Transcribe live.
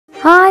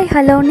Hi,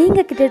 hello. நீங்க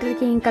கேட்டுட்டு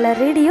இருக்கீங்க கலர்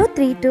ரேடியோ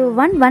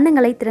 321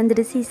 வண்ணங்களை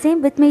திறந்துடு seeseam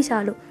with me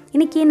ஷாலு.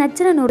 இன்னைக்கு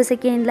நச்சரன் ஒரு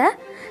செகண்ட்ல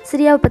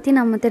சிரியாவை பற்றி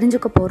நம்ம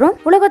தெரிஞ்சுக்க போகிறோம்.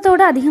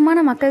 உலகத்தோட அதிகமான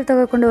மக்கள்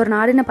தொகை கொண்ட ஒரு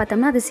நாடுன்னு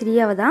பார்த்தோம்னா அது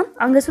சிரியாவை தான்.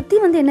 அங்கே சுற்றி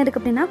என்ன இருக்குது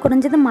அப்படின்னா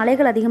குறைஞ்சது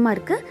மலைகள் அதிகமாக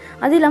இருக்குது.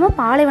 அது இல்லாமல்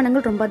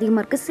பாலைவனங்கள் ரொம்ப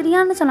அதிகமாக இருக்குது.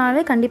 சிரியான்னு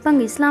சொன்னாலே கண்டிப்பாக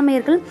அங்கே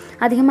இஸ்லாமியர்கள்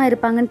அதிகமாக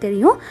இருப்பாங்கன்னு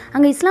தெரியும்.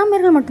 அங்கே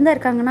இஸ்லாமியர்கள் மட்டும்தான்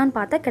இருக்காங்கன்னு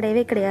பார்த்தா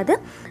கிடையவே கிடையாது.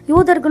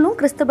 யூதர்களும்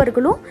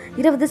கிறிஸ்தவர்களும்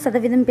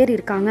 20% பேர்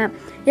இருக்காங்க.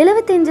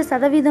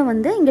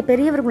 75% இங்கே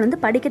பெரியவர்கள்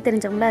படிக்க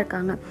தெரிஞ்சவங்களா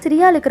இருக்காங்க.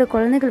 சிரியாவில் இருக்கிற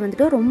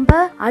குழந்தைகள் ரொம்ப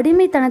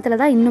அடிமைத்தனத்தில்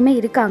தான் இன்னுமே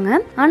இருக்காங்க.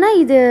 ஆனால்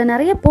இது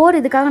நிறைய போர்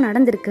இதுக்காக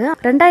நடந்திருக்கு.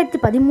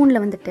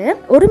 2013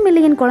 1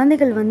 மில்லியன்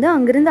குழந்தைகள்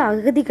அங்கிருந்து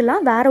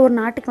அகதிகளாக வேற ஒரு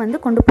நாட்டுக்கு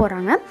கொண்டு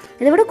போறாங்க.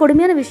 இதை விட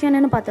கொடுமையான விஷயம்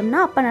என்னன்னு பார்த்தோம்னா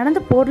அப்ப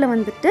நடந்த போர்ல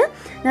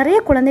நிறைய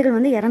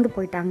குழந்தைகள் இறந்து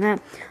போயிட்டாங்க.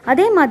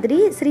 அதே மாதிரி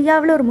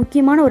சிரியாவில் ஒரு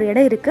முக்கியமான ஒரு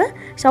இடம் இருக்கு,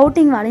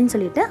 ஷவுட்டிங் வாலின்னு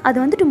சொல்லிட்டு.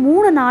 அது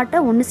 3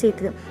 நாட்டை ஒன்று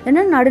சேர்த்துது.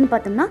 என்ன நாடுன்னு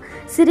பார்த்தோம்னா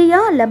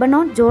சிரியா,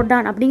 லெபனான்,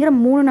 ஜோர்டான் அப்படிங்கிற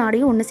 3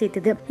 நாடையும் ஒன்று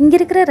சேர்த்துது. இங்க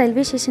இருக்கிற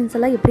ரயில்வே ஸ்டேஷன்ஸ்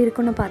எல்லாம் எப்படி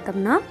இருக்குன்னு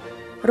பார்த்தோம்னா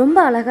ரொம்ப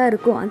அழகாக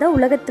இருக்கும். அதான்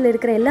உலகத்தில்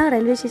இருக்கிற எல்லா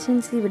ரயில்வே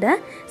ஸ்டேஷன்ஸையும் விட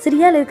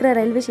சிரியாவில் இருக்கிற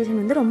ரயில்வே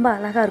ஸ்டேஷன் ரொம்ப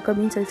அழகாக இருக்கும்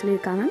அப்படின்னு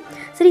சொல்லியிருக்காங்க.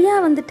 சிரியா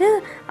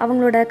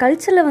அவங்களோட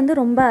கல்ச்சரில்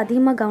ரொம்ப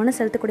அதிகமாக கவனம்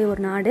செலுத்தக்கூடிய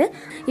ஒரு நாடு.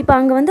 இப்போ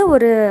அங்கே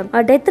ஒரு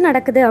டெத்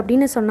நடக்குது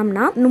அப்படின்னு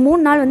சொன்னோம்னா 3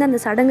 நாள் அந்த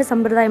சடங்கு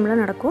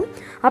சம்பிரதாயம்லாம் நடக்கும்.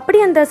 அப்படி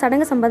அந்த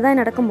சடங்கு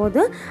சம்பிரதாயம்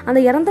நடக்கும்போது அந்த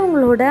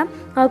இறந்தவங்களோட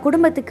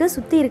குடும்பத்துக்கு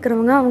சுற்றி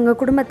இருக்கிறவங்க, அவங்க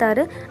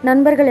குடும்பத்தார்,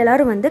 நண்பர்கள்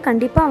எல்லாரும்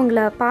கண்டிப்பாக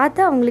அவங்கள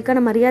பார்த்து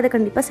அவங்களுக்கான மரியாதை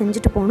கண்டிப்பாக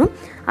செஞ்சுட்டு போகணும்.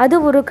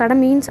 அது ஒரு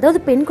கடமைன்னு.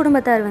 அதாவது பெண்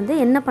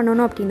குடும்பத்தார் என்ன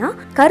பண்ணணும் அப்படின்னா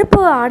கருப்பு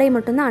ஆடை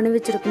மட்டும்தான்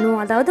அணிவிச்சிருக்கணும்.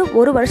 அதாவது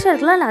ஒரு வருஷம்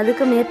இருக்கலாம், இல்லை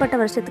அதுக்கு மேற்பட்ட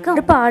வருஷத்துக்கு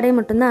கருப்பு ஆடை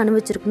மட்டும்தான்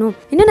அணிவிச்சிருக்கணும்.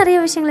 இன்னும் நிறைய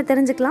விஷயங்களை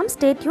தெரிஞ்சுக்கலாம்.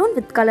 Stay tune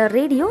with colour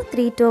radio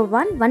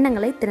 321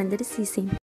 வண்ணங்களை திறந்துடு seeseam.